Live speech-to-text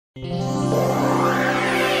Right.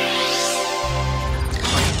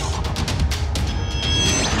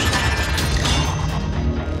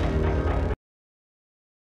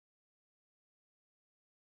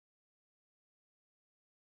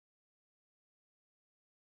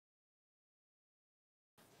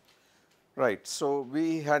 So,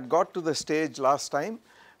 we had got to the stage last time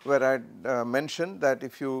where I had mentioned that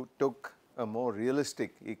if you took a more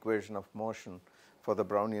realistic equation of motion for the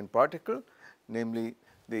Brownian particle, namely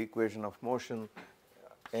the equation of motion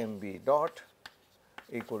mv dot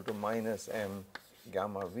equal to minus m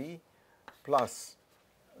gamma v plus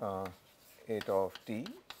eta of t,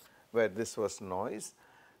 where this was noise,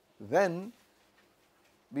 then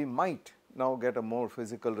we might now get a more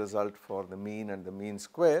physical result for the mean and the mean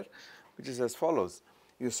square, which is as follows.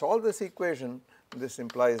 You solve this equation, this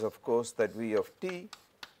implies of course that V of t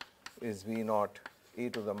is V naught e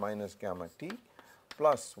to the minus gamma t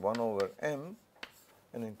plus 1 over m,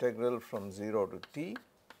 an integral from 0 to t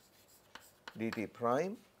dt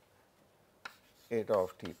prime eta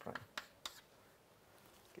of t prime.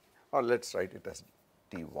 Okay. Or let us write it as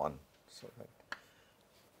t1.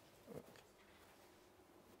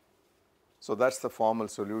 So that is the formal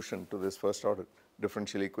solution to this first order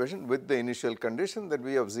differential equation with the initial condition that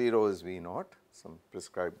V of 0 is V naught, some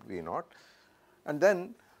prescribed V naught, and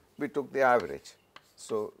then we took the average.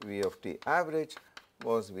 So V of t average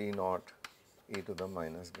was V naught e to the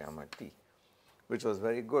minus gamma t, which was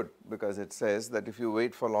very good because it says that if you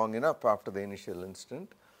wait for long enough after the initial instant,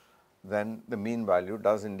 then the mean value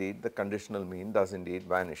does indeed, the conditional mean does indeed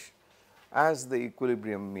vanish, as the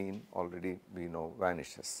equilibrium mean already we know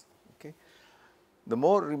vanishes. Okay. The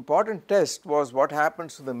more important test was what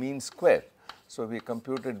happens to the mean square. So we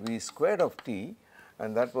computed V squared of t,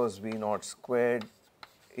 and that was V naught squared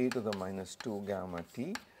e to the minus 2 gamma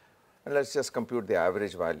t, and let us just compute the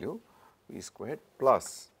average value V squared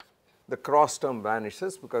plus the cross term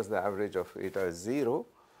vanishes because the average of eta is 0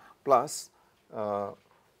 plus 1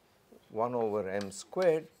 over m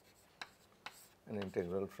squared, an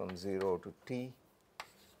integral from 0 to t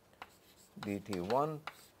dt1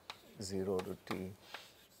 0 to t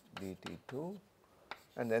dt2,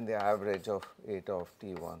 and then the average of eta of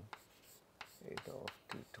t1 eta of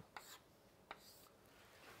t2.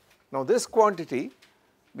 Now this quantity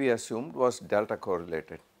we assumed was delta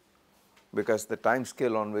correlated because the time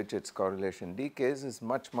scale on which its correlation decays is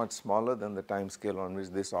much smaller than the time scale on which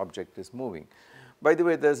this object is moving. By the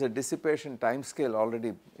way, there is a dissipation time scale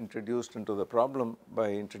already introduced into the problem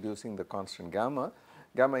by introducing the constant gamma.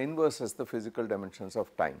 Gamma inverses the physical dimensions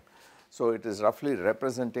of time. So it is roughly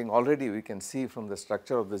representing, already we can see from the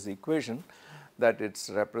structure of this equation that it is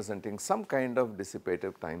representing some kind of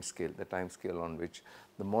dissipative time scale, the time scale on which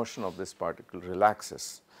the motion of this particle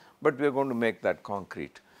relaxes, but we are going to make that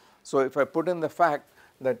concrete. So if I put in the fact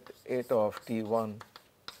that eta of t1,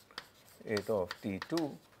 eta of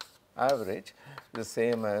t2 average the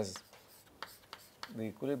same as the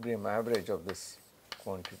equilibrium average of this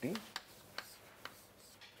quantity,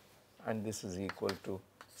 and this is equal to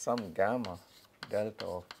some gamma delta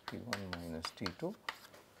of t1 minus t2.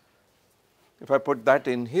 If I put that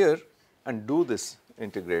in here and do this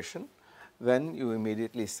integration, then you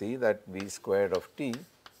immediately see that V squared of t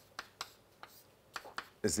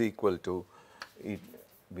is equal to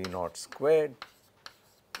V naught squared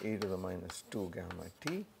e to the minus 2 gamma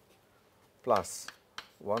t plus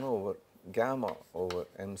 1 over gamma over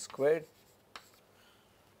m squared,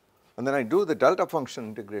 and then I do the delta function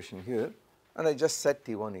integration here and I just set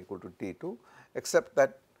t1 equal to t2, except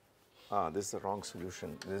that this is the wrong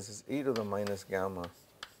solution. This is e to the minus gamma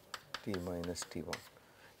t minus t1.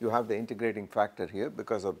 You have the integrating factor here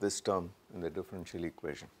because of this term in the differential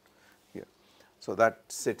equation here. So that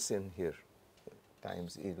sits in here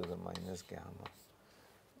times e to the minus gamma.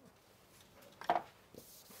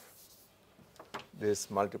 This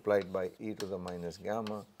multiplied by e to the minus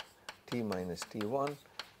gamma t minus t1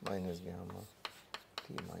 minus gamma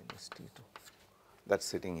t minus t2. That is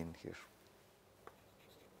sitting in here.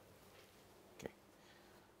 Okay.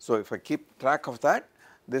 So if I keep track of that,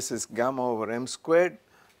 this is gamma over m squared,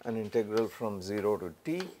 an integral from 0 to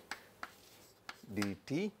t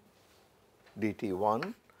dt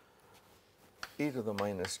dt1 e to the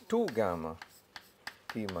minus 2 gamma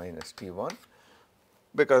t minus t1,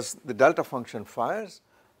 because the delta function fires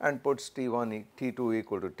and puts t1 t2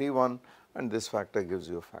 equal to t1, and this factor gives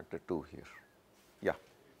you a factor 2 here. Yeah.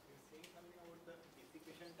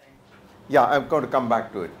 Yeah, I am going to come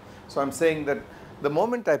back to it. So I am saying that the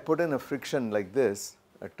moment I put in a friction like this,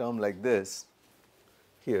 a term like this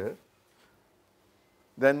here,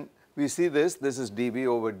 then we see this is dB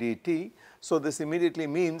over dt. So, this immediately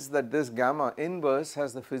means that this gamma inverse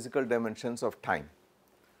has the physical dimensions of time,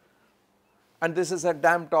 and this is a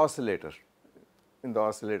damped oscillator in the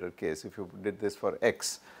oscillator case if you did this for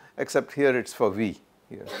x, except here it is for v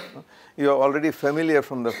here. You are already familiar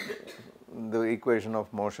from the equation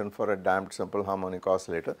of motion for a damped simple harmonic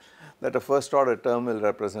oscillator that a first order term will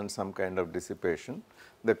represent some kind of dissipation.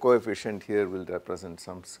 The coefficient here will represent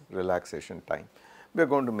some relaxation time. We are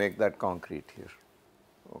going to make that concrete here.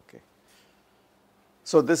 Okay.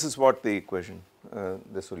 So, this is what the equation,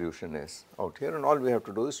 the solution is out here, and all we have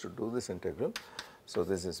to do is to do this integral. So,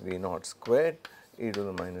 this is V naught squared e to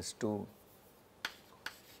the minus 2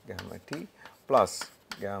 gamma t plus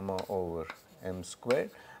gamma over m squared,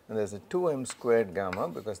 and there is a 2m squared gamma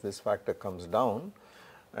because this factor comes down,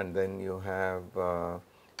 and then you have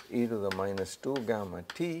e to the minus 2 gamma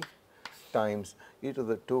t times e to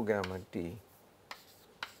the 2 gamma t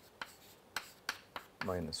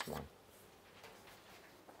minus 1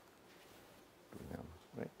 gamma,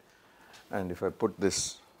 right. And if I put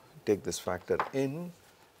this, take this factor in,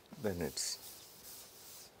 then it is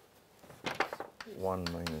 1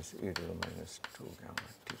 minus e to the minus 2 gamma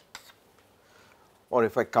t. Or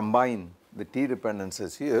if I combine the t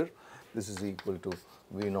dependencies here, this is equal to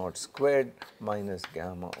V naught squared minus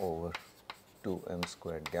gamma over 2m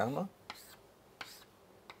squared gamma,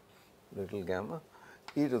 little gamma,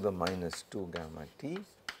 e to the minus 2 gamma t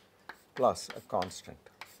plus a constant.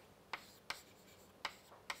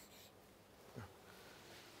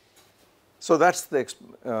 So, that is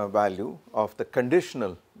the value of the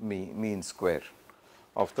conditional mean square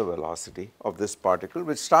of the velocity of this particle,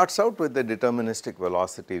 which starts out with the deterministic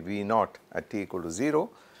velocity V naught at t equal to 0,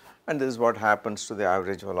 and this is what happens to the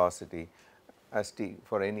average velocity as t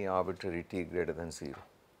for any arbitrary t greater than 0.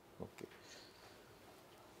 Okay.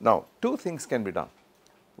 Now, two things can be done.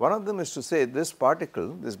 One of them is to say this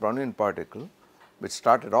particle, this Brownian particle, which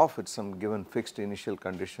started off with some given fixed initial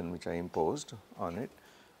condition which I imposed on it.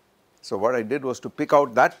 So, what I did was to pick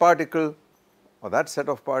out that particle or that set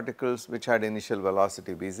of particles which had initial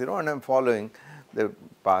velocity v0, and I am following the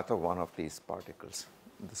path of one of these particles,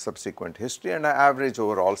 the subsequent history, and I average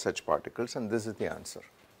over all such particles, and this is the answer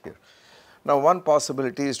here. Now, one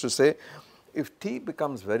possibility is to say if t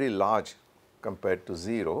becomes very large compared to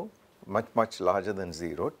 0, much larger than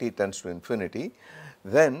 0, t tends to infinity,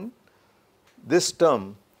 then this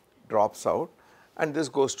term drops out and this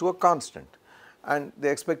goes to a constant, and the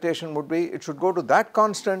expectation would be it should go to that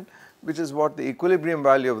constant which is what the equilibrium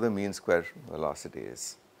value of the mean square velocity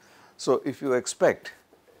is. So, if you expect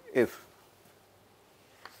if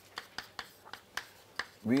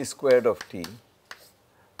v squared of t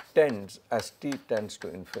tends as t tends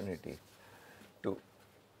to infinity to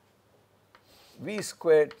v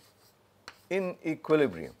squared in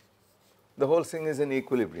equilibrium, the whole thing is in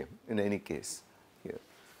equilibrium in any case here.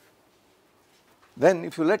 Then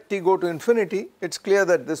if you let t go to infinity, it is clear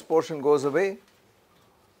that this portion goes away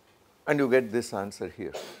and you get this answer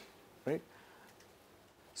here, right.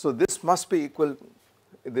 So, this must be equal,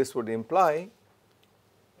 this would imply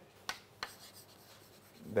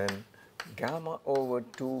then gamma over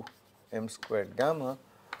 2 m squared gamma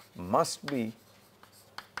must be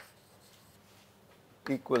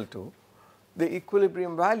equal to the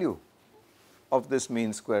equilibrium value of this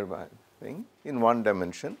mean square thing in one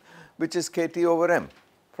dimension, which is kt over m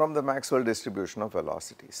from the Maxwell distribution of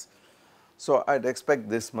velocities. So, I would expect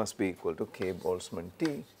this must be equal to k Boltzmann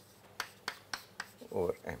t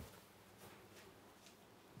over m,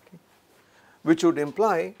 okay, which would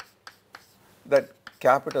imply that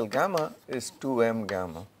capital gamma is 2m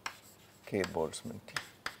gamma k Boltzmann t.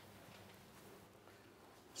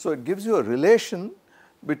 So, it gives you a relation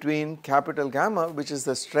between capital gamma, which is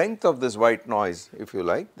the strength of this white noise, if you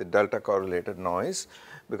like, the delta correlated noise,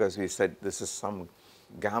 because we said this is some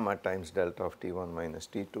gamma times delta of T1 minus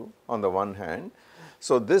T2 on the one hand.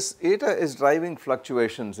 So, this eta is driving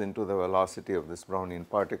fluctuations into the velocity of this Brownian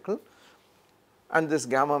particle, and this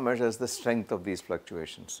gamma measures the strength of these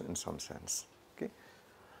fluctuations in some sense. Okay.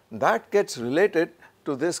 That gets related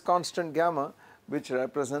to this constant gamma, which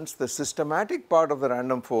represents the systematic part of the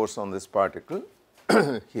random force on this particle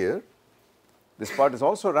here. This part is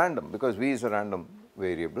also random because V is a random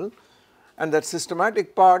variable, and that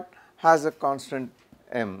systematic part has a constant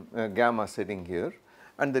m gamma sitting here,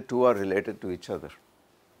 and the two are related to each other.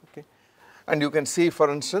 Okay. And you can see, for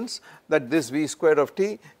instance, that this V squared of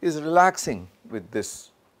t is relaxing with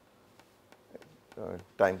this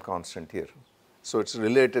time constant here. So, it is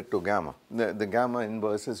related to gamma. The gamma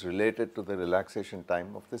inverse is related to the relaxation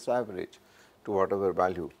time of this average to whatever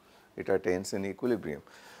value it attains in equilibrium.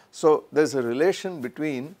 So, there is a relation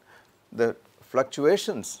between the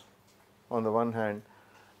fluctuations on the one hand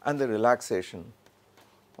and the relaxation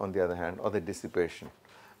on the other hand, or the dissipation,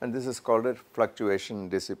 and this is called a fluctuation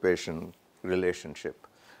dissipation relationship.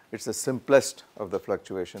 It is the simplest of the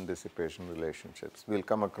fluctuation dissipation relationships. We will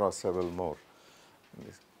come across several more.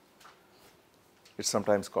 It is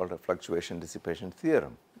sometimes called a fluctuation dissipation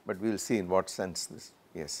theorem, but we will see in what sense this.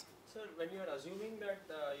 Yes. Sir, when you are assuming that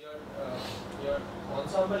your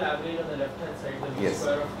ensemble average on the left hand side, the v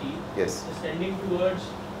square of t, yes, is tending towards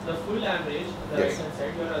the full average on the right hand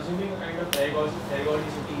side, you are assuming a kind of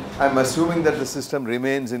periodicity. I am assuming that the system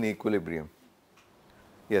remains in equilibrium.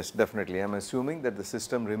 Yes, definitely. I am assuming that the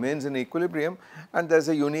system remains in equilibrium and there is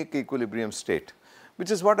a unique equilibrium state, which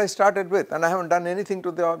is what I started with, and I have not done anything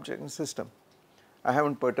to the object system. I have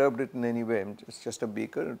not perturbed it in any way. It's just a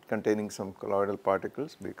beaker containing some colloidal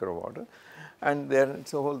particles, beaker of water, and there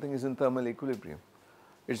the whole thing is in thermal equilibrium.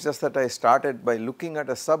 It's just that I started by looking at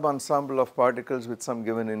a sub-ensemble of particles with some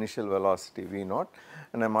given initial velocity V0,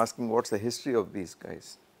 and I am asking what is the history of these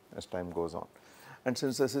guys as time goes on. And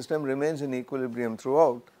since the system remains in equilibrium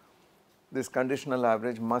throughout, this conditional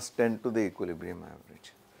average must tend to the equilibrium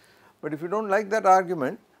average. But if you do not like that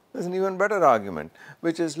argument, there is an even better argument,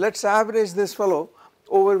 which is let us average this fellow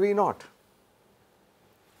over V0.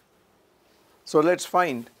 So let us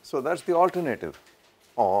find, so that is the alternative,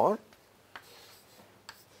 or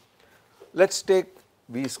let us take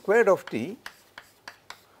V squared of t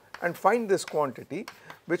and find this quantity,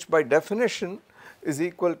 which by definition is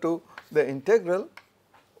equal to the integral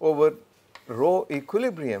over rho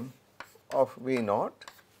equilibrium of V0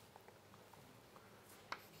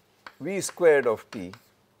 V squared of t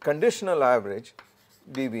conditional average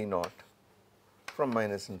dV0 from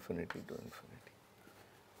minus infinity to infinity.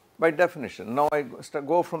 By definition, now I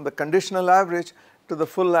go from the conditional average to the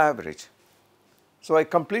full average. So I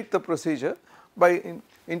complete the procedure by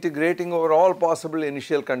integrating over all possible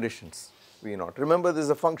initial conditions V0. Remember, this is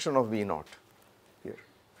a function of V0 here.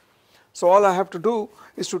 So all I have to do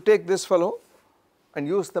is to take this fellow and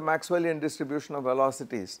use the Maxwellian distribution of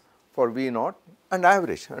velocities for V0 and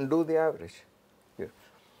average and do the average here.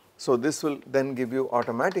 So this will then give you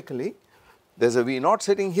automatically, there is a V0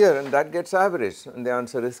 sitting here and that gets averaged, and the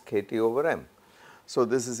answer is kT over m. So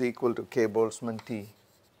this is equal to k Boltzmann T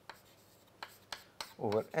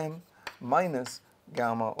over m minus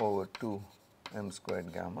gamma over 2 m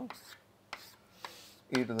squared gamma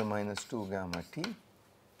e to the minus 2 gamma t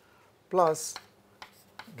plus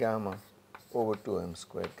gamma over 2 m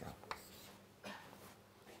squared gamma.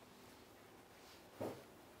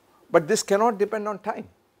 But this cannot depend on time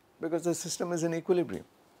because the system is in equilibrium.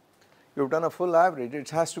 You have done a full average, it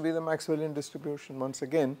has to be the Maxwellian distribution once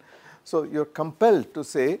again. So you are compelled to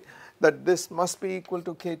say that this must be equal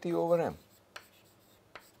to kT over m.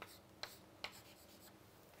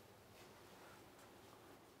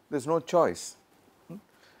 There is no choice.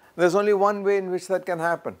 There is only one way in which that can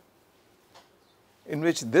happen, in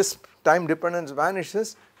which this time dependence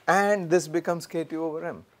vanishes and this becomes kT over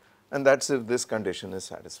m, and that is if this condition is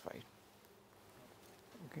satisfied.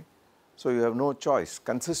 Okay. So you have no choice.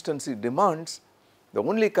 Consistency demands, the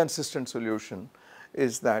only consistent solution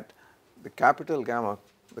is that the capital gamma,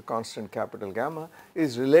 the constant capital gamma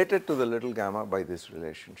is related to the little gamma by this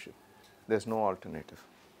relationship. There is no alternative.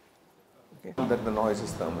 Okay. That the noise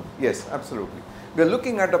is thermal. Yes, absolutely. We are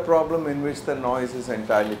looking at a problem in which the noise is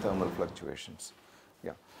entirely thermal fluctuations.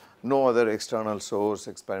 Yeah. No other external source,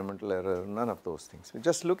 experimental error, none of those things. We are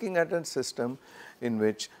just looking at a system in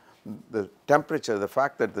which the temperature, the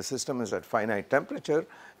fact that the system is at finite temperature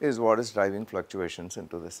is what is driving fluctuations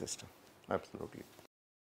into the system. Absolutely.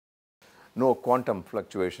 No quantum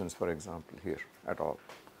fluctuations, for example, here at all.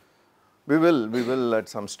 We will at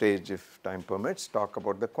some stage, if time permits, talk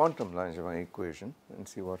about the quantum Langevin equation and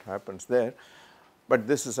see what happens there, but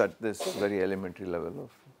this is at this very elementary level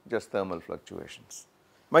of just thermal fluctuations.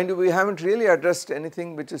 Mind you, we have not really addressed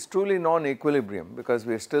anything which is truly non-equilibrium because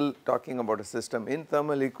we are still talking about a system in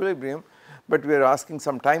thermal equilibrium, but we are asking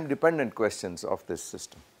some time dependent questions of this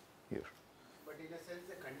system here. But in a sense,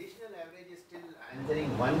 the conditional average is still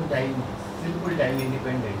answering one time, simple time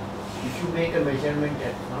independent. If you make a measurement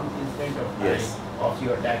at some instant of time of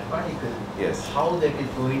your that particle, how that is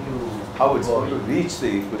going to how it's going to reach the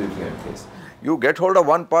equilibrium case. You get hold of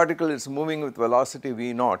one particle, it's moving with velocity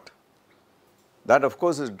V0. That of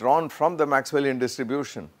course is drawn from the Maxwellian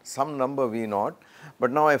distribution, some number V0, but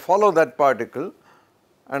now I follow that particle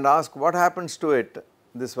and ask what happens to it,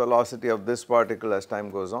 this velocity of this particle as time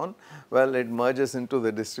goes on. Well, it merges into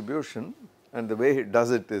the distribution, and the way it does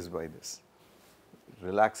it is by this.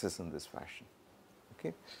 Relaxes in this fashion.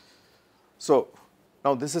 Okay. So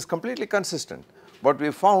now this is completely consistent. what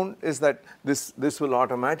we found is that this will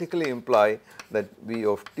automatically imply that V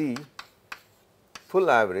of t full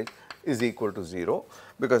average is equal to 0,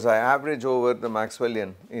 because I average over the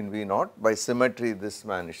Maxwellian in V naught. By symmetry this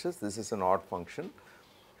vanishes, this is an odd function,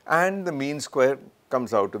 and the mean square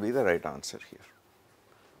comes out to be the right answer here,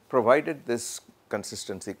 provided this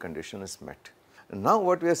consistency condition is met. And now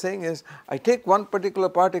what we are saying is, I take one particular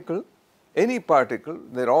particle, any particle,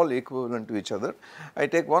 they are all equivalent to each other. I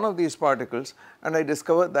take one of these particles and I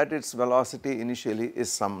discover that its velocity initially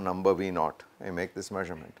is some number V naught. I make this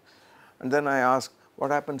measurement, and then I ask what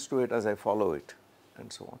happens to it as I follow it,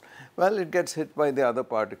 and so on. Well, it gets hit by the other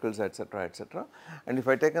particles, etc., etc. And if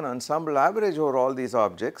I take an ensemble average over all these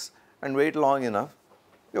objects and wait long enough,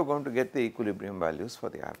 you are going to get the equilibrium values for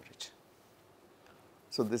the average.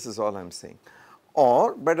 So this is all I am saying.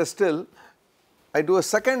 Or better still, I do a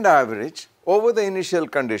second average over the initial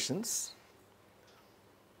conditions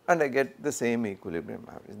and I get the same equilibrium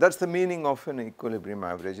average. That is the meaning of an equilibrium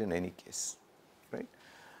average in any case, right.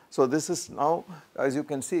 So this is now, as you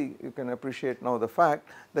can see, you can appreciate now the fact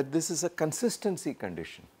that this is a consistency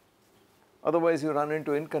condition, otherwise you run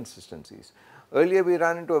into inconsistencies. Earlier we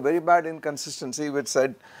ran into a very bad inconsistency which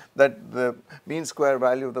said that the mean square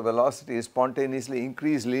value of the velocity is spontaneously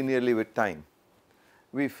increased linearly with time.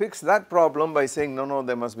 We fixed that problem by saying no,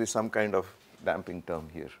 there must be some kind of damping term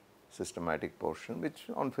here, systematic portion, which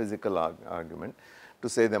on physical argument to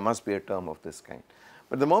say there must be a term of this kind.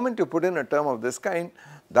 But the moment you put in a term of this kind,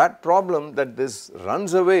 that problem that this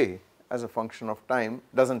runs away as a function of time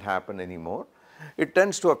does not happen anymore. It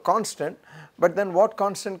tends to a constant, but then what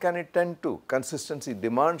constant can it tend to? Consistency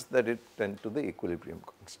demands that it tend to the equilibrium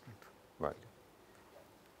constant value,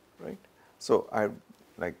 right. So I would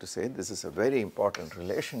like to say this is a very important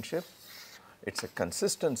relationship. It is a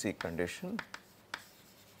consistency condition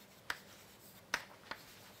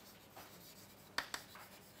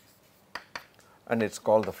and it is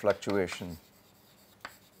called the fluctuation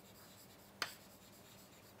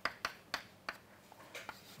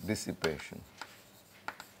dissipation.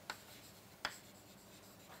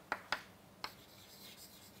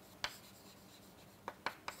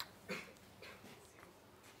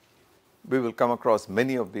 We will come across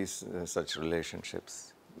many of these such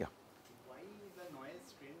relationships. Yeah. Why the noise,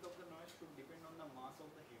 strength of the noise should depend on the mass of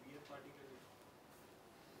the heavier particle?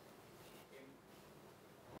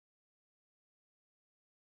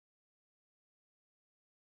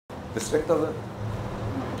 The strength of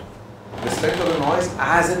the noise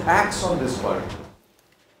as it acts on this particle.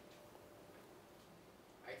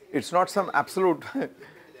 It's not some absolute. The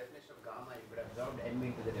definition of gamma, you could have dropped m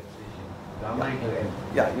into the definition. Gamma into m.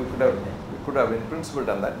 Yeah, you could have in principle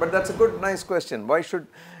done that, but that's a good, nice question. Why should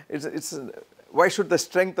why should the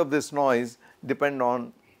strength of this noise depend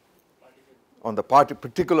on the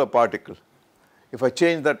particular particle? If I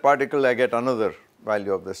change that particle, I get another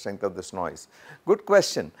value of the strength of this noise. Good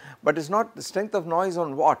question, but it's not the strength of noise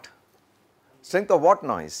on what? Strength of what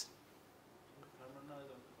noise?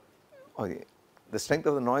 Okay, the strength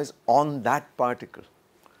of the noise on that particle,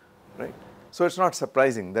 right? So it's not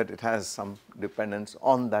surprising that it has some dependence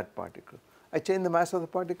on that particle. I change the mass of the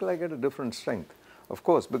particle, I get a different strength, of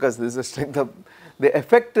course, because this is the strength of the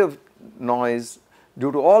effective noise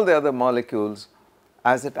due to all the other molecules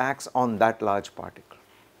as it acts on that large particle.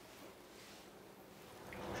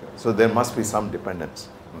 Sure. So there must be some dependence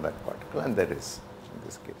on that particle, and there is in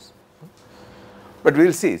this case. But we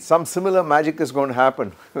will see, some similar magic is going to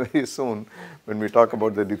happen very soon when we talk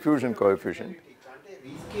about the diffusion coefficient.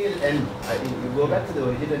 Rescale n, you go back to the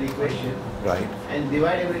original equation, right, and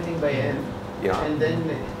divide everything by n, yeah, and then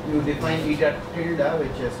you define eta tilde,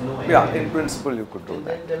 which has no n. Yeah, in principle you could do and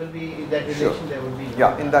that. Then there will be that relation. Sure. There will be.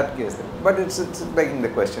 Yeah, in that case, but it's begging the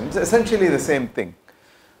question. It's essentially the same thing.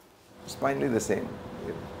 It's finally the same.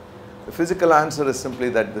 The physical answer is simply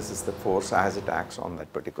that this is the force as it acts on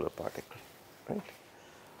that particular particle, right?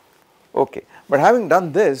 Okay, but having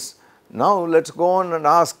done this, now let's go on and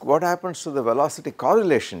ask what happens to the velocity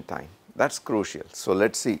correlation time. That's crucial. So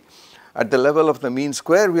let's see. At the level of the mean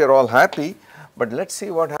square, we are all happy, but let's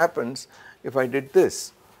see what happens if I did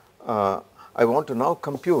this. I want to now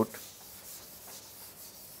compute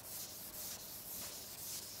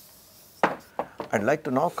I'd like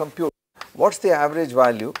to now compute what's the average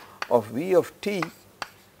value of V of t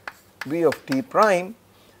prime,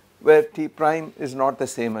 where t prime is not the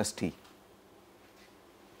same as t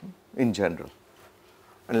in general,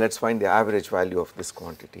 and let's find the average value of this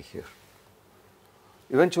quantity here.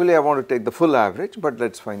 Eventually I want to take the full average, but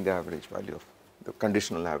let's find the average value of the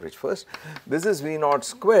conditional average first. This is V naught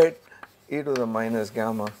squared e to the minus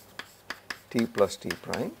gamma t plus t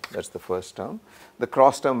prime, that is the first term. The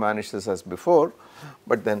cross term vanishes as before,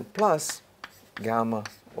 but then plus gamma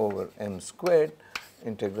over m squared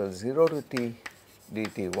integral 0 to t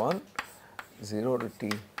dt1, 0 to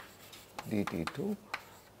t dt2,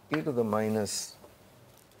 e to the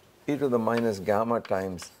minus gamma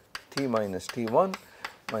times t minus t1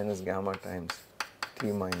 minus gamma times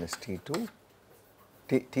t minus t2,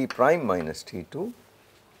 t prime minus t2,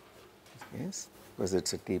 yes, because it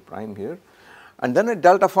is a t prime here, and then a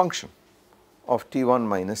delta function of t1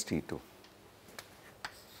 minus t2.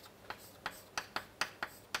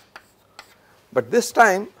 But this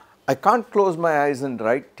time I can't close my eyes and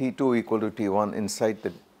write t2 equal to t1 inside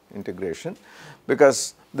the integration,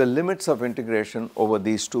 because the limits of integration over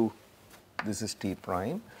these two, this is t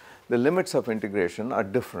prime, the limits of integration are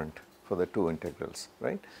different for the two integrals,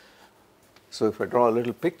 right. So if I draw a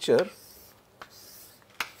little picture,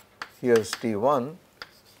 here is t1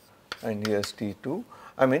 and here is t2.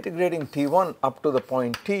 I am integrating t1 up to the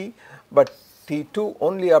point t, but t2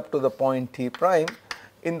 only up to the point t prime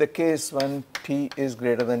in the case when t is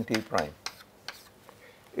greater than t prime.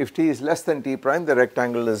 If t is less than t prime, the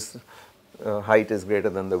rectangle is height is greater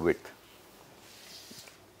than the width.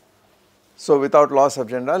 So without loss of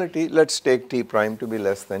generality, let us take t prime to be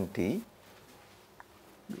less than t.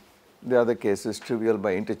 The other case is trivial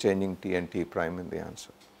by interchanging t and t prime in the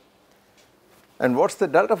answer. And what is the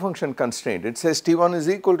delta function constraint? It says t1 is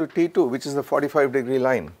equal to t2, which is the 45-degree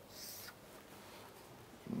line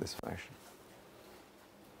in this fashion.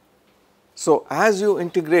 So as you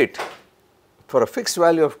integrate for a fixed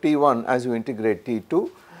value of t1, as you integrate t2,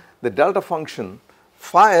 the delta function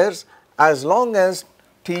fires as long as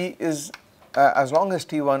t1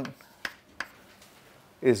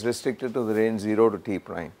 is restricted to the range 0 to t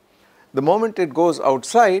prime. The moment it goes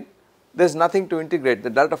outside, there is nothing to integrate. The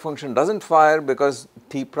delta function does not fire because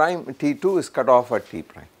t2 is cut off at t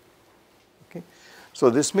prime. Okay. So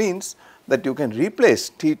this means that you can replace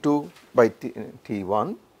t2 by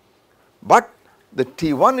t1, but the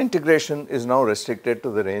t1 integration is now restricted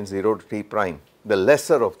to the range 0 to t prime, the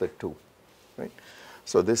lesser of the two, right.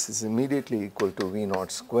 So this is immediately equal to v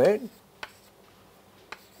naught squared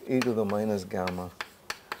e to the minus gamma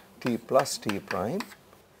t plus t prime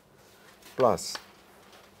plus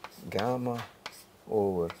gamma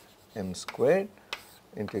over m squared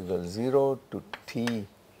integral 0 to t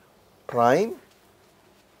prime,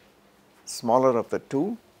 smaller of the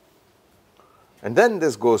two, and then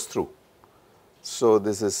this goes through. So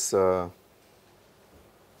this is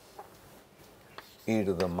e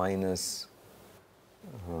to the minus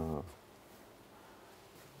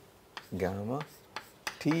gamma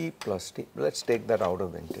t plus t, let us take that out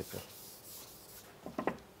of the integral,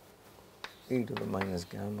 e to the minus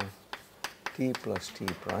gamma t plus t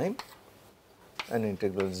prime and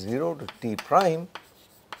integral 0 to t prime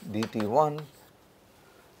dt1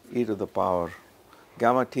 e to the power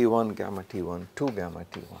gamma t1 2 gamma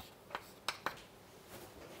t1.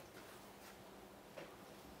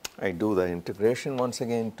 I do the integration once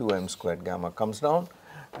again, 2m squared gamma comes down,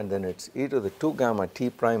 and then it is e to the 2 gamma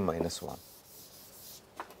t prime minus 1.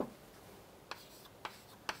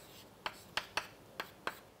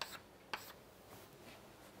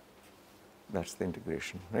 That is the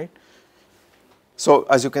integration, right. So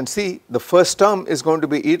as you can see, the first term is going to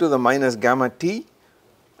be e to the minus gamma t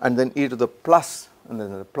and then e to the plus and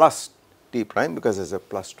then the plus t prime, because there is a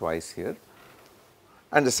plus twice here,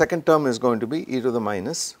 and the second term is going to be e to the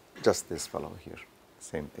minus just this fellow here,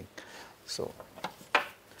 same thing. So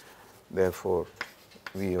therefore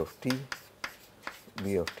v of t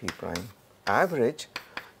prime average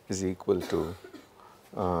is equal to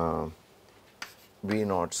v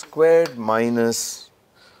naught squared minus,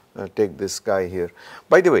 take this guy here.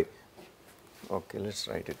 By the way, okay, let us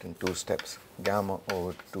write it in two steps, gamma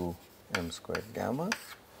over 2 m squared gamma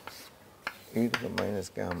e to the minus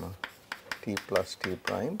gamma t plus t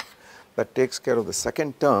prime. That takes care of the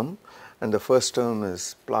second term, and the first term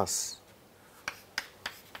is plus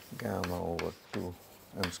gamma over 2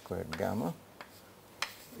 m squared gamma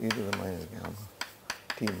e to the minus gamma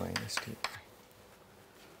t minus t prime.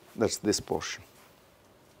 That is this portion.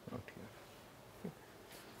 Not here.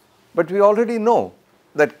 But we already know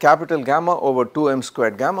that capital gamma over 2m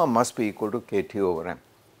squared gamma must be equal to kt over m.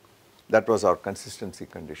 That was our consistency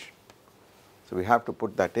condition. So we have to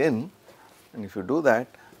put that in, and if you do that,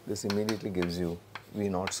 this immediately gives you v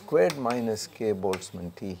naught squared minus k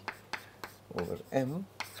Boltzmann t over m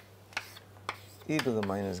e to the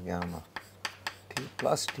minus gamma t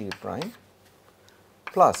plus t prime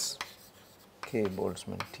plus k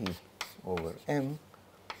Boltzmann t over m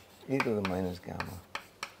e to the minus gamma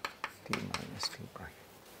t minus t prime.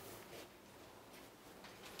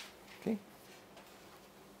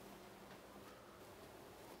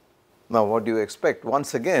 Now what do you expect?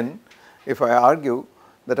 Once again, if I argue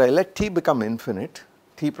that I let t become infinite,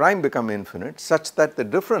 t prime become infinite such that the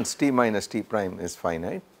difference t minus t prime is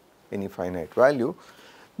finite, any finite value,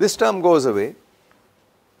 this term goes away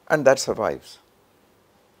and that survives.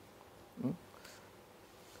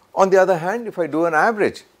 On the other hand, if I do an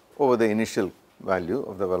average over the initial value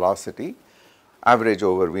of the velocity, average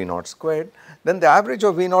over v naught squared, then the average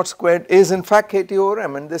of v naught squared is in fact kt over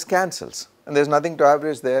m, and this cancels, and there is nothing to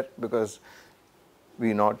average there because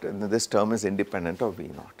v naught, and this term is independent of v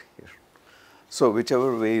naught here. So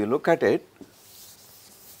whichever way you look at it,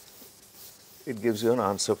 it gives you an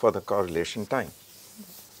answer for the correlation time.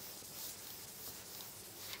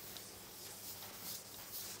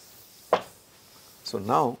 So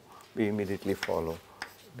now we immediately follow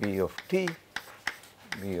v of t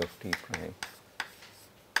prime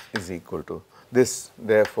is equal to this,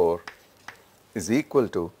 therefore is equal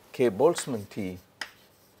to k Boltzmann t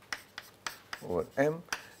over m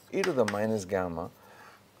e to the minus gamma,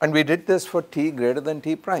 and we did this for t greater than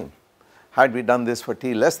t prime. Had we done this for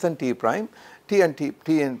t less than t prime, t and t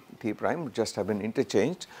prime would just have been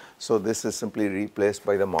interchanged. So this is simply replaced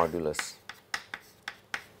by the modulus.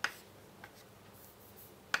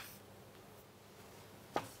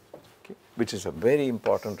 Okay, which is a very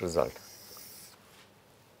important result.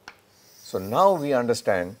 So now we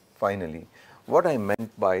understand finally what I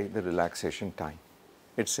meant by the relaxation time.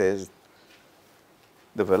 It says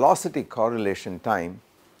the velocity correlation time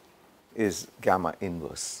is gamma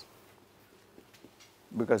inverse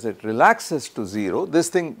because it relaxes to 0. This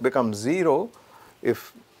thing becomes 0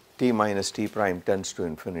 if t minus t prime tends to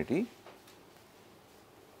infinity.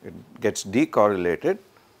 It gets decorrelated.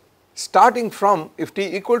 Starting from, if t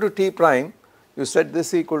equal to t prime, you set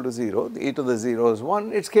this equal to 0, the e to the 0 is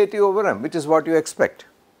 1, it is kt over m, which is what you expect.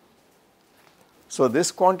 So this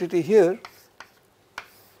quantity here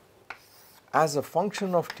as a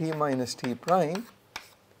function of t minus t prime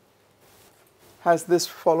has this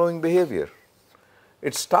following behavior.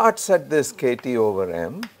 It starts at this kt over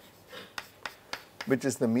m, which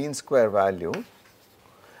is the mean square value,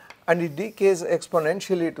 and it decays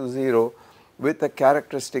exponentially to 0 with a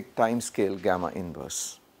characteristic time scale gamma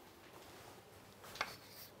inverse.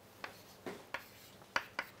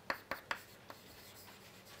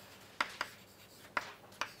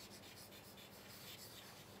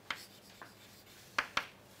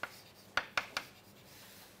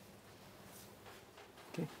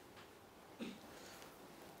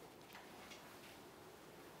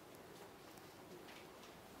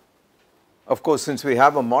 Of course, since we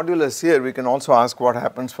have a modulus here, we can also ask what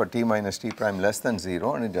happens for t minus t prime less than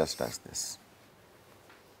 0, and it just does this.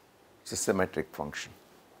 It is a symmetric function.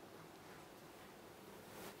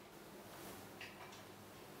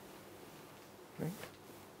 Right?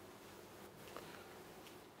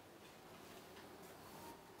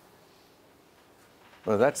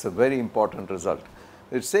 Well, that is a very important result.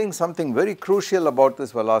 It is saying something very crucial about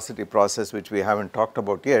this velocity process which we have not talked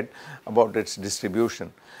about yet, about its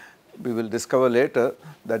distribution. We will discover later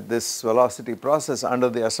that this velocity process, under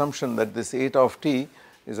the assumption that this eta of t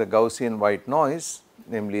is a Gaussian white noise,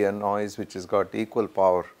 namely a noise which has got equal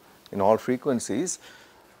power in all frequencies,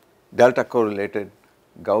 delta correlated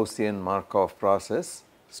Gaussian Markov process,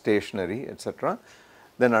 stationary, etc.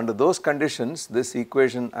 Then under those conditions, this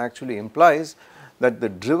equation actually implies that the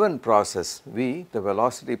driven process v, the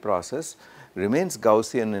velocity process, remains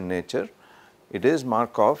Gaussian in nature. It is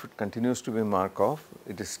Markov, it continues to be Markov,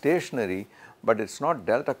 it is stationary, but it is not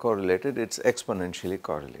delta correlated, it is exponentially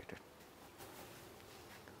correlated.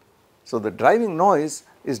 So the driving noise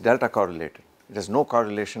is delta correlated, it has no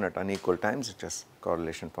correlation at unequal times, it just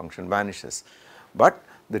correlation function vanishes. But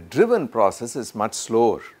the driven process is much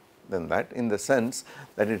slower than that, in the sense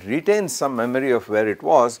that it retains some memory of where it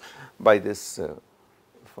was by this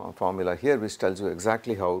formula here, which tells you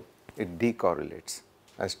exactly how it decorrelates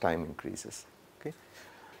as time increases.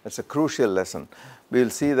 That is a crucial lesson. We will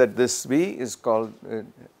see that this V is called,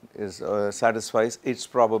 satisfies its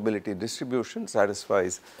probability distribution,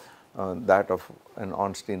 satisfies that of an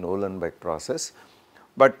Ornstein-Uhlenbeck process,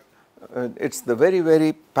 but it is the very,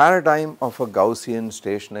 very paradigm of a Gaussian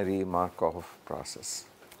stationary Markov process.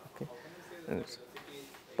 Okay.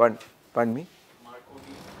 Pardon me?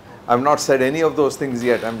 I have not said any of those things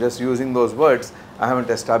yet, I am just using those words, I have not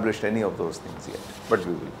established any of those things yet, but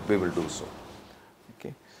we will do so.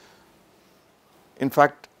 In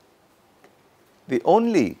fact, the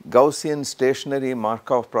only Gaussian stationary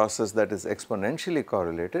Markov process that is exponentially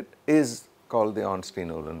correlated is called the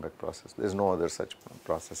Ornstein-Uhlenbeck process. There is no other such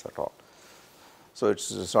process at all. So it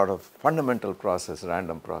is a sort of fundamental process,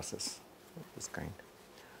 random process of this kind,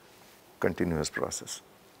 continuous process.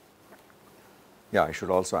 Yeah, I should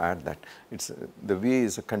also add that it's the V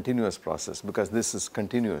is a continuous process because this is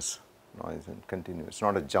continuous noise and continuous,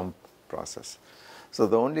 not a jump process. So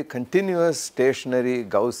the only continuous stationary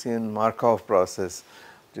Gaussian Markov process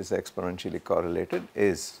which is exponentially correlated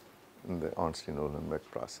is in the Ornstein-Uhlenbeck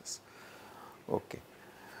process. Okay.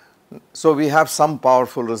 So we have some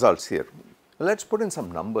powerful results here. Let's put in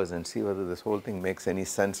some numbers and see whether this whole thing makes any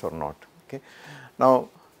sense or not. Okay. Now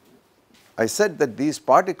I said that these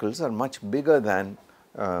particles are much bigger than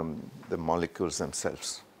the molecules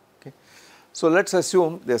themselves. Okay. So let us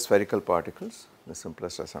assume they are spherical particles, the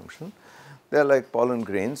simplest assumption. They are like pollen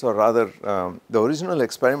grains, or rather the original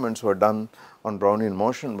experiments were done on Brownian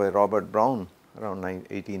motion by Robert Brown around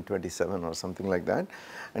 1827 or something like that,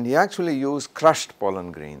 and he actually used crushed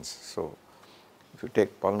pollen grains. So if you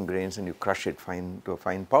take pollen grains and you crush it fine to a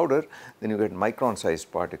fine powder, then you get micron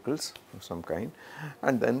sized particles of some kind,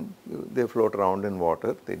 and then they float around in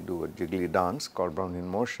water. They do a jiggly dance called Brownian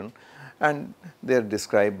motion, and they are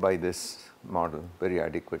described by this model very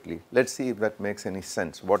adequately. Let us see if that makes any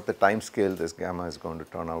sense, what the time scale this gamma is going to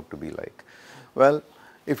turn out to be like. Well,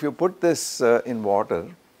 if you put this in water,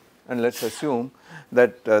 and let us assume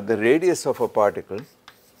that the radius of a particle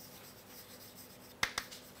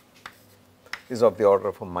is of the order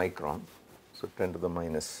of a micron, so 10 to the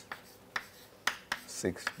minus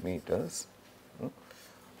 6 meters,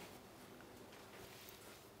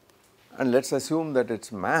 and let us assume that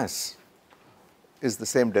its mass is the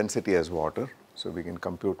same density as water, so we can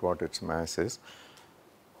compute what its mass is.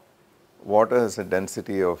 Water has a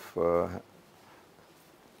density of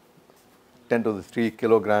 10 to the 3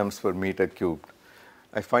 kilograms per meter cubed.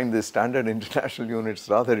 I find the standard international units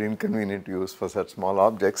rather inconvenient to use for such small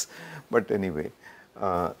objects, but anyway.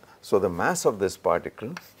 So the mass of this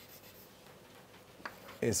particle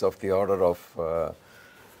is of the order of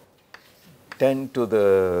 10 to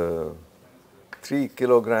the 3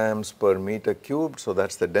 kilograms per meter cubed, so that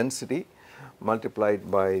is the density multiplied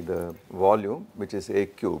by the volume, which is A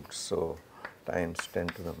cubed. So times 10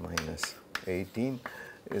 to the minus 18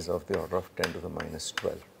 is of the order of 10 to the minus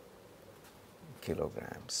 12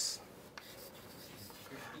 kilograms.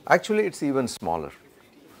 Actually it is even smaller,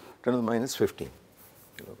 10 to the minus 15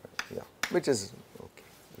 kilograms, yeah, which is okay,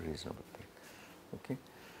 reasonable thing. Okay.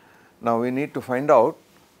 Now we need to find out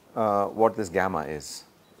what this gamma is,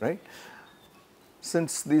 right?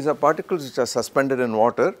 Since these are particles which are suspended in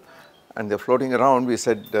water and they are floating around, we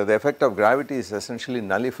said the effect of gravity is essentially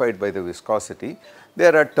nullified by the viscosity. They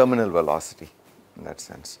are at terminal velocity in that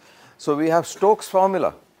sense. So we have Stokes'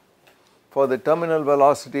 formula for the terminal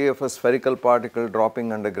velocity of a spherical particle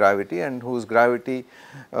dropping under gravity, and whose gravity,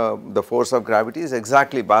 the force of gravity is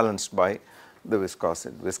exactly balanced by the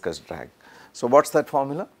viscous drag. So what is that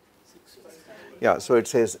formula? Yeah, so it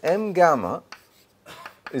says m gamma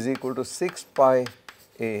is equal to 6 pi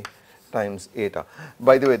a times eta.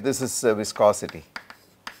 By the way, this is viscosity.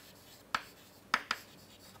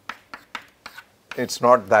 It is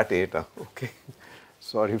not that eta, okay.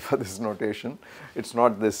 Sorry for this notation. It is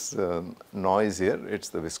not this noise here, it is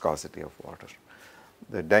the viscosity of water,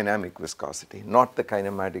 the dynamic viscosity, not the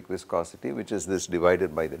kinematic viscosity, which is this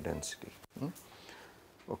divided by the density.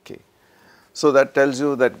 Okay. So that tells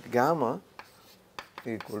you that gamma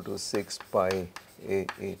equal to 6 pi a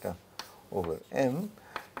eta over m,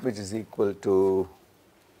 which is equal to,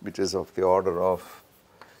 which is of the order of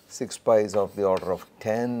 6 pi is of the order of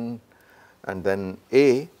 10, and then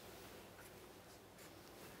a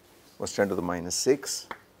was 10 to the minus 6,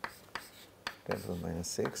 10 to the minus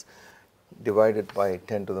 6 divided by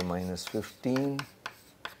 10 to the minus 15,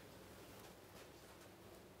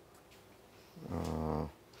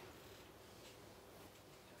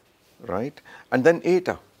 right, and then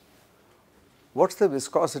eta. What is the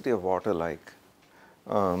viscosity of water like?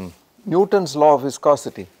 Newton's law of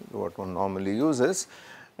viscosity, what one normally uses,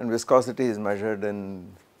 and viscosity is measured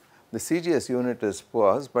in, the CGS unit is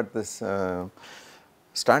Poise, but this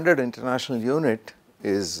standard international unit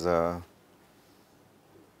is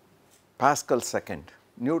Pascal second,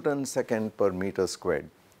 Newton second per meter squared.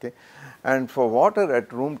 Okay. And for water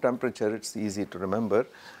at room temperature, it is easy to remember,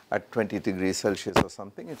 at 20 degrees Celsius or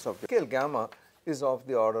something, it is of the scale gamma is of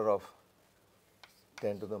the order of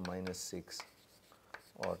 10 to the minus 6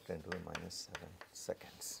 or 10 to the minus 7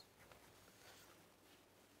 seconds,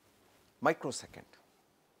 microsecond.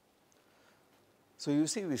 So you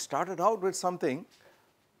see, we started out with something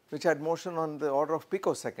which had motion on the order of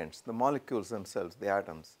picoseconds, the molecules themselves, the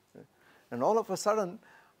atoms, and all of a sudden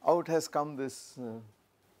out has come this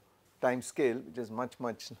time scale which is much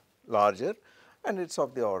larger, and it is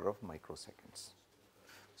of the order of microseconds.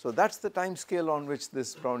 So that is the time scale on which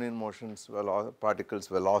this Brownian motions particles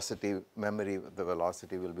velocity, memory of the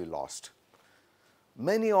velocity will be lost.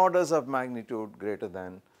 Many orders of magnitude greater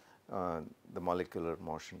than the molecular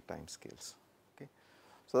motion time scales. Okay.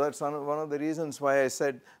 So that is one of the reasons why I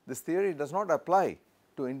said this theory does not apply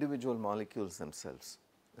to individual molecules themselves.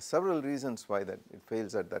 There are several reasons why that it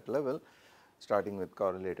fails at that level, starting with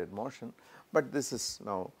correlated motion, but this is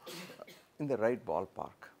now in the right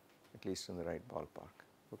ballpark, at least in the right ballpark.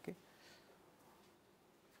 Okay.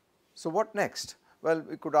 So what next? Well,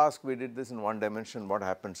 we could ask, we did this in 1 dimension, what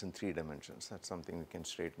happens in 3 dimensions? That is something we can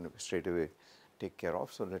straight away take care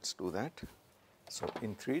of. So let us do that. So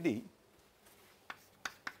in 3D,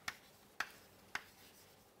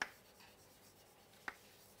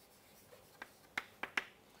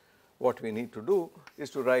 what we need to do is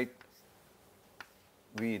to write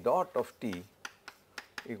V dot of t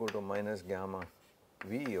equal to minus gamma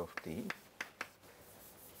V of t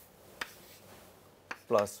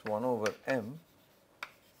plus 1 over m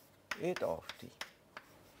eta of t,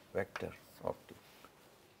 vector of t.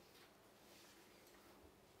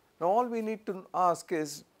 Now all we need to ask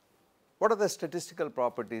is, what are the statistical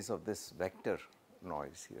properties of this vector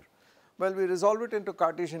noise here? Well, we resolve it into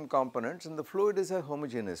Cartesian components, and the fluid is a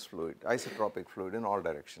homogeneous fluid, isotropic fluid in all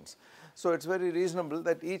directions. So it is very reasonable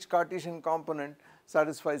that each Cartesian component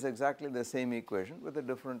satisfies exactly the same equation with a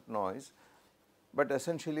different noise, but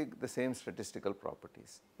essentially the same statistical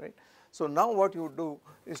properties, right. So now what you do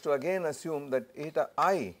is to again assume that eta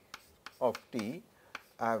I of t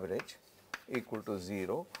average equal to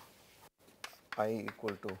 0, I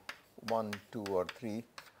equal to 1, 2 or 3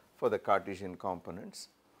 for the Cartesian components,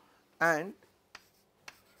 and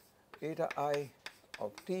eta I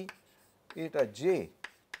of t, eta j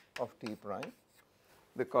of t prime,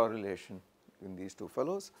 the correlation in these two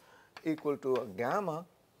fellows, equal to a gamma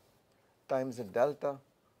times the delta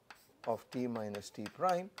of t minus t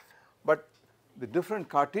prime, but the different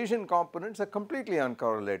Cartesian components are completely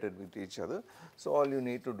uncorrelated with each other. So all you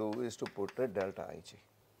need to do is to put a delta ij,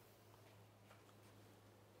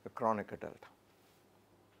 a Kronecker delta,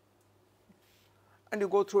 and you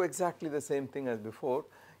go through exactly the same thing as before.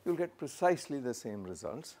 You will get precisely the same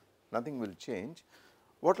results, nothing will change.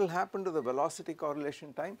 What will happen to the velocity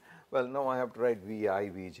correlation time? Well, now I have to write Vi,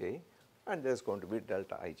 Vj, and there is going to be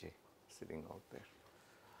delta ij sitting out there.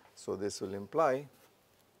 So this will imply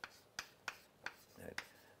that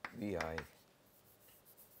Vi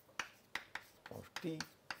of t,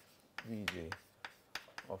 Vj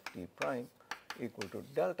of t prime equal to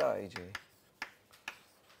delta ij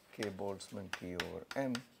k Boltzmann t over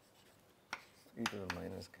m e to the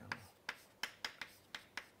minus gamma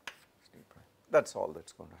t prime. That is all that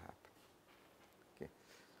is going to happen. Okay.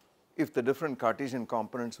 If the different Cartesian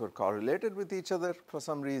components were correlated with each other for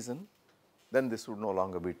some reason, then this would no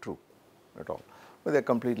longer be true at all, but they are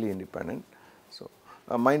completely independent. So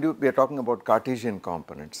mind you, we are talking about Cartesian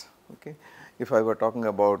components. Okay. If I were talking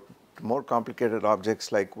about more complicated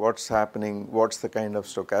objects like what is happening, what is the kind of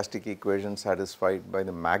stochastic equation satisfied by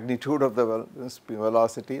the magnitude of the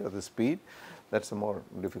velocity or the speed, that is a more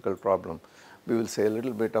difficult problem. We will say a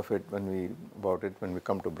little bit of it when we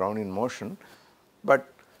come to Brownian motion,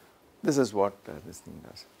 but this is what this thing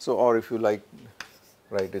does. So or if you like,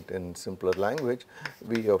 write it in simpler language,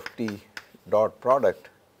 V of t dot product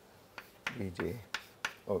Vj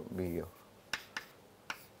or V of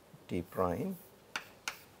t prime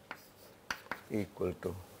equal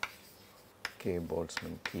to k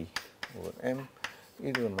Boltzmann t over m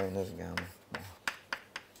e to the minus gamma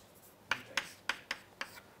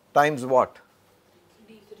times what?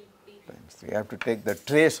 Times 3. I have to take the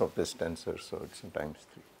trace of this tensor, so it is times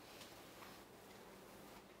 3.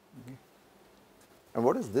 Okay. And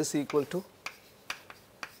what is this equal to?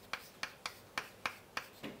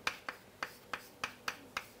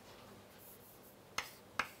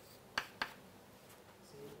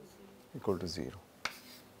 Equal to 0.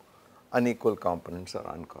 Unequal components are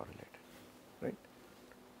uncorrelated, right.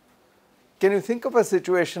 Can you think of a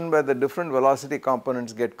situation where the different velocity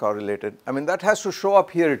components get correlated? I mean, that has to show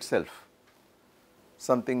up here itself,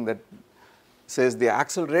 something that says the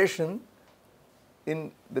acceleration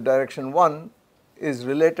in the direction 1 is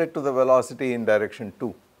related to the velocity in direction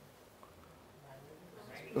 2.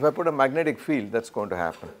 If I put a magnetic field, that is going to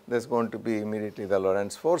happen. There is going to be immediately the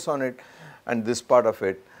Lorentz force on it, and this part of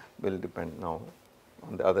it will depend now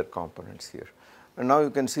on the other components here. And now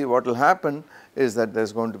you can see what will happen is that there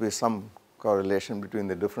is going to be some correlation between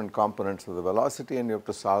the different components of the velocity, and you have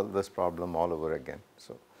to solve this problem all over again.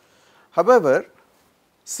 So, however,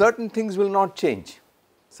 certain things will not change,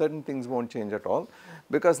 certain things will not change at all,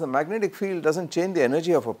 because the magnetic field does not change the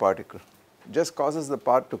energy of a particle. just causes the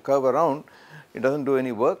part to curve around. It does not do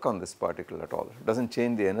any work on this particle at all, it does not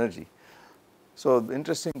change the energy. So the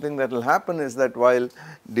interesting thing that will happen is that while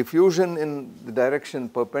diffusion in the direction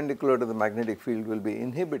perpendicular to the magnetic field will be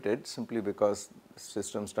inhibited simply because the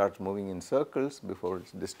system starts moving in circles before it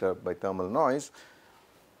is disturbed by thermal noise,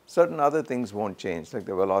 certain other things will not change, like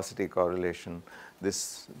the velocity correlation,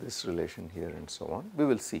 this relation here and so on. We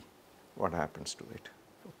will see what happens to it,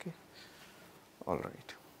 okay. All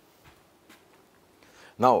right.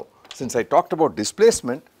 Now since I talked about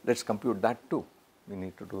displacement, let us compute that too. We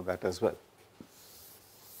need to do that as well.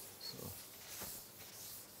 So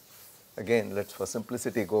again, let us for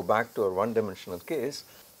simplicity go back to our one dimensional case.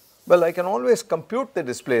 Well, I can always compute the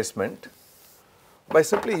displacement by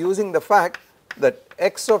simply using the fact that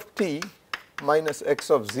x of t minus x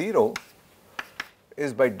of 0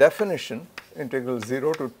 is by definition integral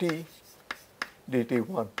 0 to t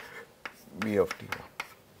dt1 v of t1.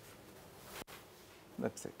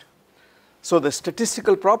 That is it. So the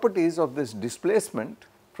statistical properties of this displacement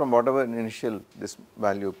from whatever initial this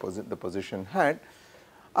value the position had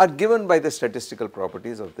are given by the statistical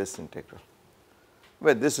properties of this integral,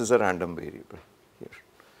 where this is a random variable here.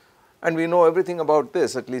 And we know everything about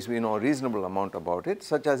this, at least we know a reasonable amount about it,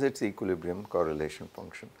 such as its equilibrium correlation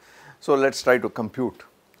function. So let us try to compute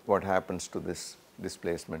what happens to this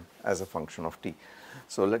displacement as a function of t.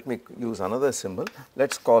 So let me use another symbol.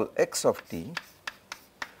 Let us call x of t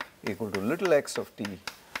equal to little x of t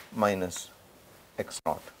minus x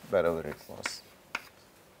naught, wherever it was.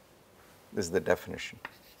 This is the definition.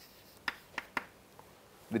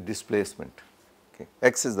 The displacement, okay.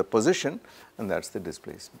 X is the position and that is the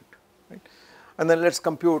displacement, right. And then let us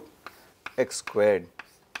compute x squared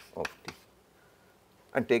of t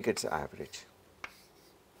and take its average.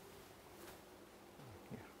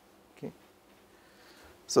 Okay.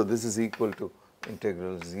 So this is equal to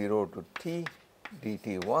integral 0 to t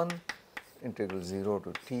dt1 integral 0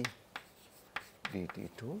 to t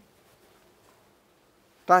dt2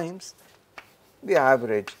 times the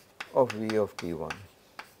average of v of t1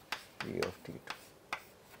 v of t2.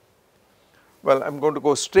 Well, I am going to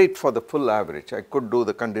go straight for the full average. I could do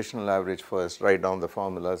the conditional average first, write down the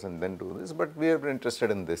formulas and then do this, but we are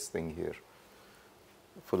interested in this thing here,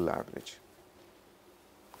 full average.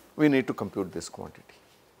 We need to compute this quantity.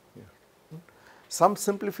 Some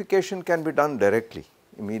simplification can be done directly,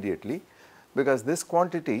 immediately, because this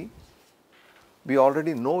quantity we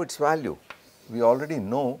already know its value. We already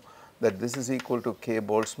know that this is equal to k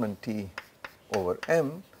Boltzmann T over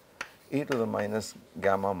m e to the minus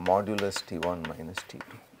gamma modulus T1 minus T2.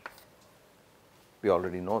 We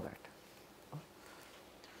already know that.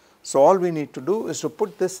 So all we need to do is to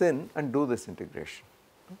put this in and do this integration.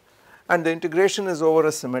 And the integration is over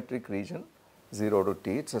a symmetric region, 0 to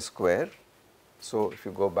t, it is a square. So if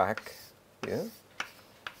you go back here,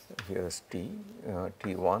 here is t,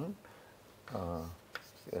 t1,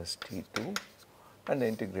 here is t2, and the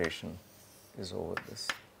integration is over this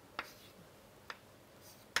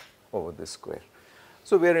square.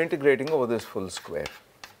 So we are integrating over this full square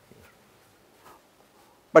here.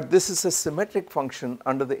 But this is a symmetric function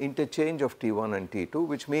under the interchange of t1 and t2,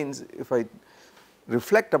 which means if I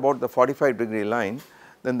reflect about the 45-degree line,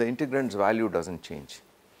 then the integrand's value does not change.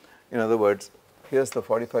 In other words, here is the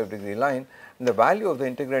 45-degree line and the value of the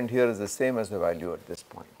integrand here is the same as the value at this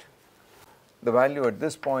point. The value at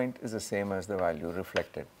this point is the same as the value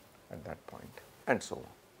reflected at that point, and so on.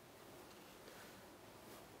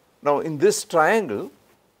 Now in this triangle,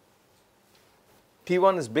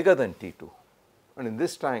 T1 is bigger than T2, and in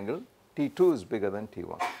this triangle T2 is bigger than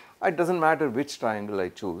T1. It does not matter which triangle I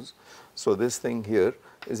choose. So this thing here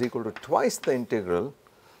is equal to twice the integral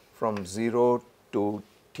from 0 to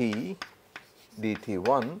t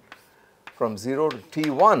dt1 from 0 to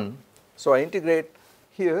t1. So I integrate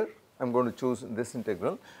here, I am going to choose this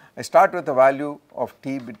integral. I start with the value of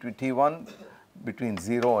t between t1 between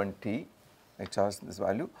 0 and t, I charge this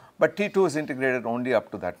value, but t2 is integrated only up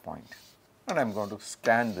to that point, and I am going to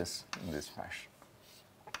scan this in this fashion.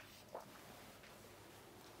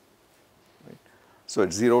 Right. So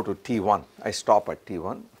at 0 to t1, I stop at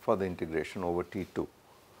t1 for the integration over t2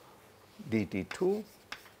 dt2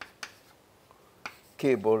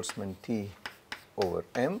 k Boltzmann T over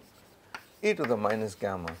m e to the minus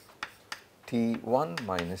gamma T1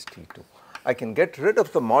 minus T2. I can get rid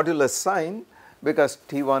of the modulus sign because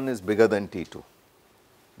T1 is bigger than T2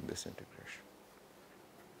 in this integration.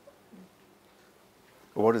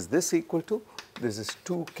 What is this equal to? This is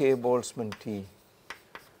 2 k Boltzmann T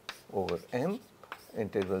over m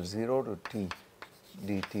integral 0 to t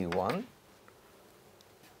dt1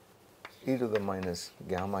 e to the minus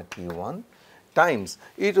gamma T1 times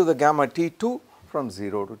e to the gamma t2 from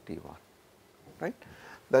 0 to t1, right.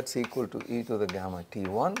 That is equal to e to the gamma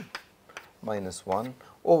t1 minus 1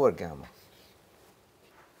 over gamma.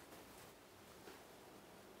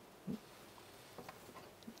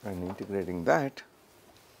 And integrating that,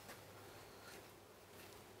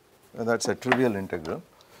 and that is a trivial integral.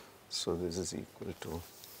 So, this is equal to,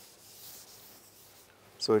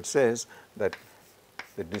 so it says that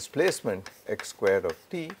the displacement x squared of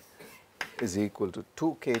t is equal to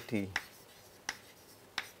 2 kt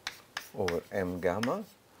over m gamma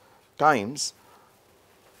times,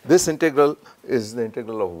 this integral is the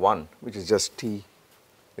integral of 1, which is just t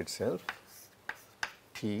itself,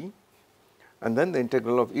 t, and then the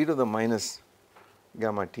integral of e to the minus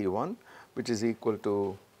gamma t1, which is equal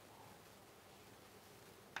to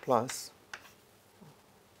plus,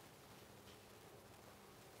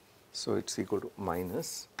 so it is equal to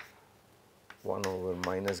minus 1 over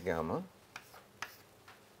minus gamma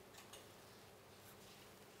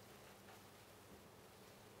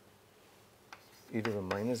e to the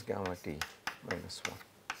minus gamma t minus 1.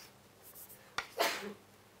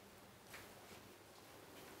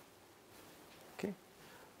 Okay,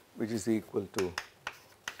 which is equal to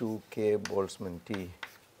 2k Boltzmann t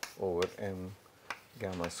over m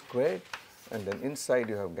gamma squared, and then inside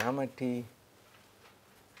you have gamma t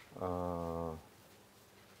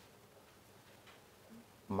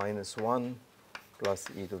minus 1 plus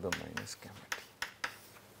e to the minus gamma t.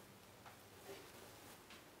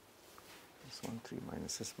 This 1, 3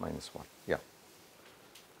 minus this minus 1, yeah.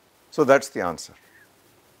 So that is the answer.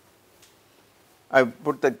 I have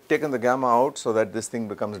taken the gamma out so that this thing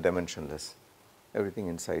becomes dimensionless. Everything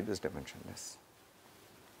inside is dimensionless.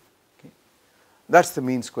 Okay. That is the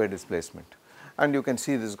mean square displacement. And you can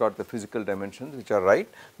see this has got the physical dimensions which are right.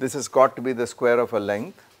 This has got to be the square of a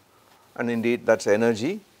length, and indeed that is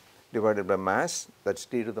energy divided by mass, that is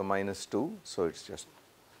t to the minus 2, so it is just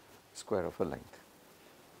square of a length.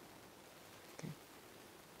 Okay.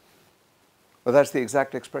 But that is the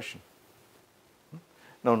exact expression.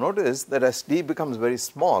 Now notice that as d becomes very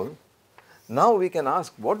small, now we can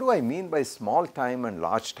ask, what do I mean by small time and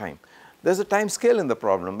large time? There is a time scale in the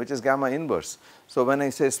problem which is gamma inverse. So when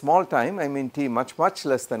I say small time, I mean t much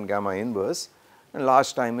less than gamma inverse, and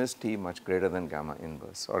large time is t much greater than gamma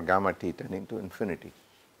inverse, or gamma t tending to infinity.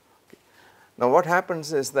 Okay. Now what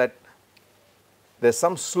happens is that there is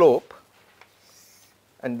some slope,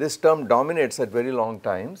 and this term dominates at very long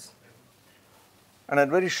times, and at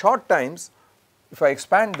very short times, if I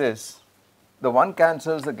expand this, the 1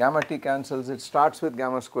 cancels, the gamma t cancels, it starts with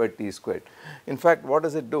gamma squared t squared. In fact, what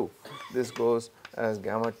does it do? This goes as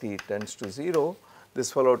gamma t tends to 0,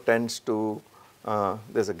 this fellow tends to, there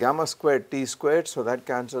is a gamma squared t squared, so that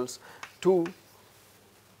cancels 2,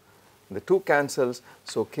 the 2 cancels,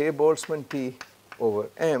 so k Boltzmann t over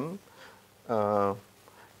m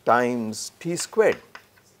times t squared.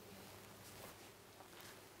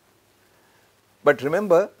 But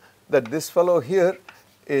remember that this fellow here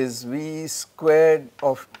is v squared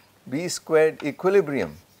of v squared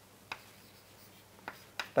equilibrium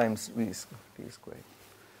times v t squared.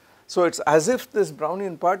 So it is as if this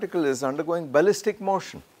Brownian particle is undergoing ballistic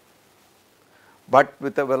motion, but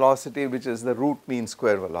with a velocity which is the root mean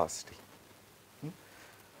square velocity.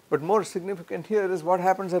 But more significant here is what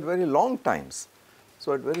happens at very long times.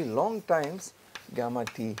 So at very long times, gamma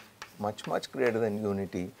t much greater than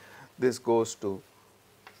unity, this goes to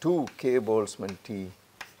 2 k Boltzmann t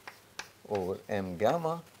over m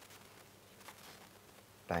gamma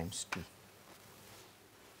times t.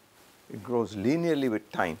 It grows linearly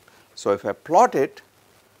with time. So if I plot it,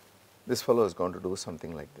 this fellow is going to do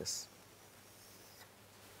something like this.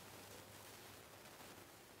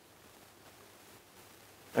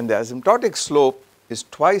 And the asymptotic slope is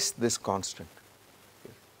twice this constant,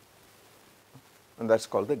 and that is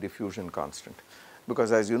called the diffusion constant.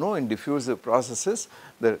 Because as you know, in diffusive processes,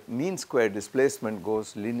 the mean square displacement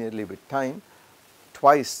goes linearly with time,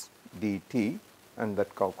 twice dt, and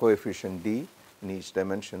that coefficient d in each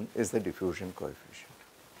dimension is the diffusion coefficient.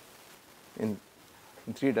 In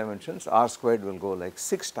 3 dimensions, r squared will go like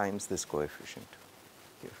 6 times this coefficient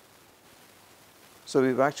here. So we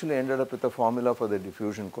have actually ended up with a formula for the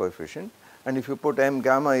diffusion coefficient, and if you put m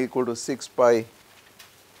gamma equal to 6 pi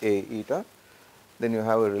a eta, then you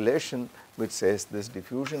have a relation which says this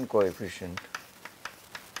diffusion coefficient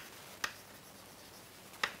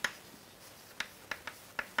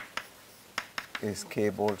is k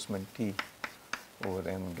Boltzmann t over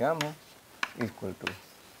m gamma equal to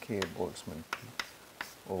k Boltzmann t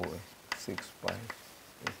over 6 pi.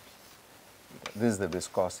 This is the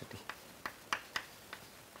viscosity.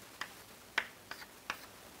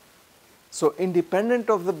 So, independent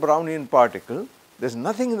of the Brownian particle, there is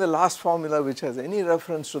nothing in the last formula which has any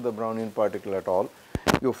reference to the Brownian particle at all.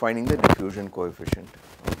 You are finding the diffusion coefficient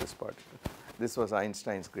of this particle. This was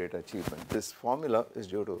Einstein's great achievement. This formula is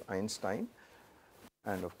due to Einstein,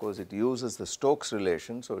 and of course it uses the Stokes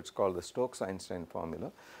relation, so it is called the Stokes-Einstein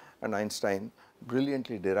formula, and Einstein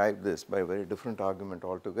brilliantly derived this by a very different argument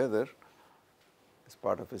altogether as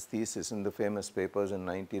part of his thesis in the famous papers in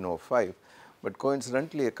 1905. But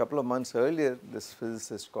coincidentally, a couple of months earlier, this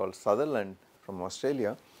physicist called Sutherland from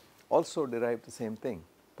Australia also derived the same thing,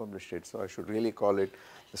 published it. So I should really call it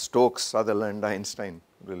the Stokes-Sutherland-Einstein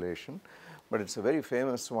relation, but it is a very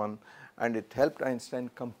famous one, and it helped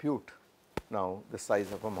Einstein compute now the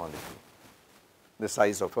size of a molecule, the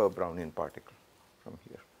size of a Brownian particle from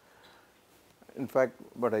here. In fact,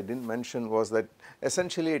 what I did not mention was that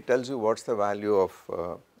essentially it tells you what is the value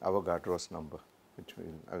of Avogadro's number, which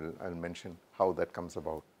I will mention how that comes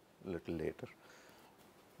about a little later.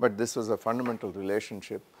 But this was a fundamental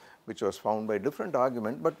relationship which was found by different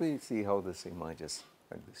argument, but we see how this emerges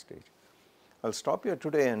at this stage. I will stop here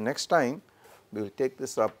today, and next time we will take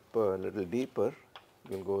this up a little deeper.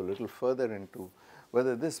 We will go a little further into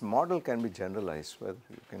whether this model can be generalized, whether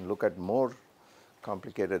you can look at more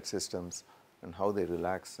complicated systems and how they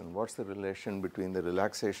relax, and what is the relation between the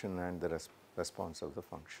relaxation and the response of the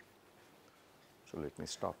function. So let me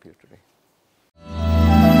stop here today.